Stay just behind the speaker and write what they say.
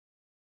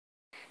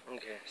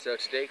Okay, so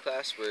today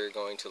class we're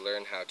going to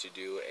learn how to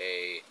do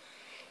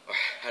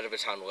how to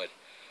baton wood.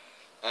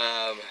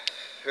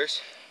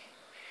 First,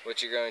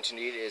 what you're going to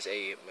need is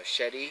a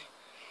machete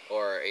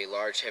or a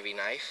large heavy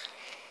knife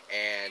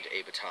and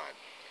a baton.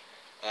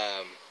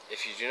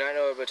 If you do not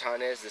know what a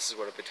baton is, this is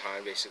what a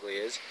baton basically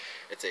is.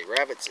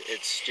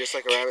 It's just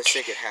like a rabbit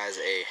stick. It has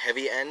a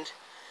heavy end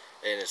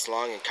and it's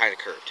long and kind of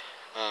curved.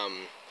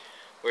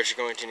 What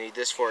you're going to need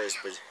this for is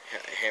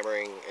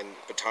hammering and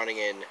batoning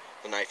in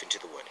the knife into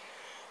the wood.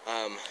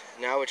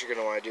 Now what you're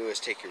going to want to do is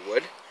take your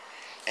wood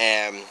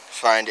and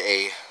find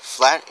a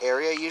flat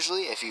area.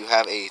 Usually if you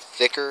have a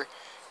thicker,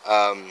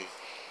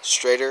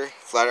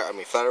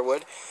 flatter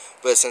wood,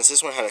 but since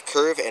this one had a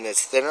curve and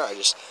it's thinner, I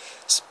just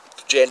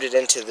jammed it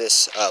into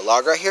this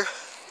log right here,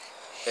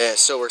 and it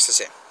still works the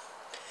same.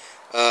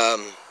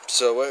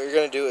 So what you're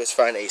going to do is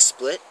find a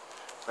split.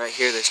 Right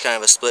here there's kind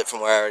of a split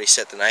from where I already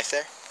set the knife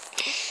there,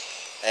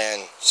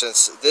 and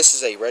since this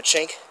is a red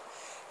shank,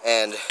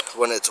 and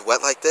when it's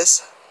wet like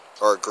this,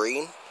 or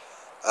green,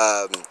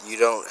 you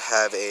don't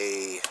have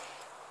a,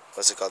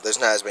 there's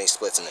not as many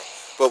splits in it.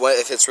 But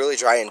if it's really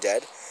dry and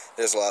dead,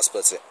 there's a lot of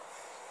splits in it.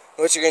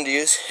 What you're going to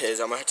use is,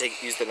 I'm going to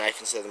use the knife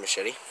instead of the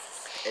machete,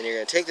 and you're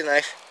going to take the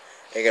knife,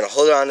 and you're going to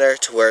hold it on there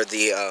to where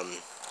the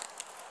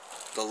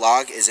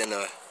log is in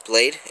the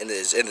blade, and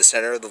is in the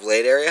center of the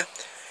blade area,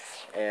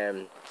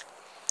 and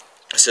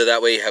so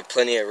that way you have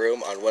plenty of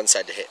room on one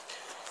side to hit.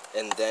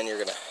 And then you're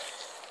gonna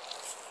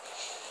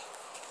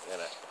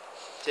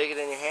take it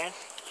in your hand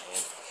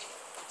and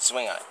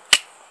swing on it.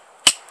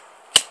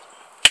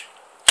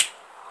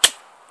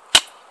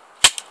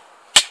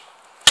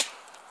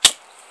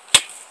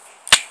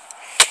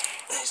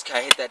 Just kind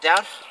of hit that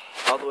down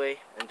all the way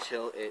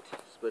until it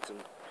splits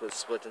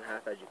in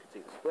half, as you can see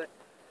the split.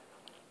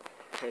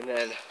 And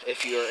then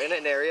if you're in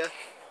an area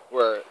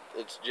where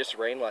it's just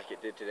rained like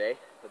it did today,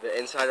 the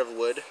inside of the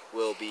wood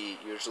will be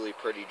usually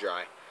pretty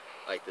dry,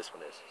 like this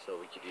one is, so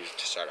we could use it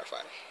to start our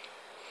fire.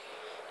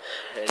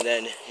 And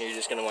then you're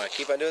just going to want to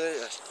keep on doing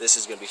it. This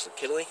is going to be for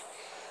kindling,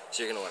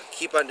 so you're going to want to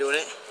keep on doing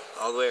it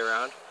all the way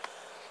around.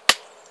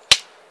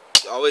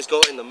 Always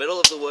go in the middle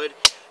of the wood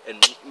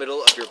and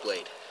middle of your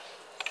blade.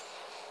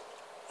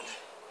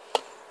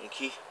 And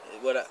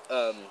what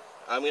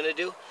I'm going to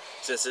do,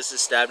 since this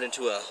is stabbed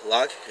into a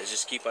log, is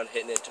just keep on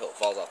hitting it until it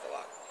falls off the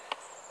log.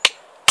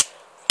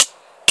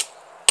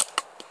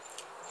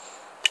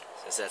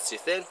 Since that's too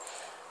thin,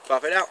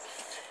 pop it out.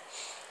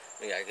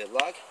 We got a good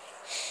log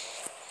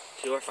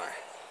to our fire.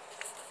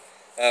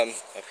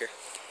 Up here.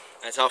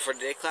 That's all for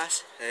today,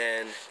 class,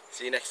 and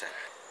see you next time.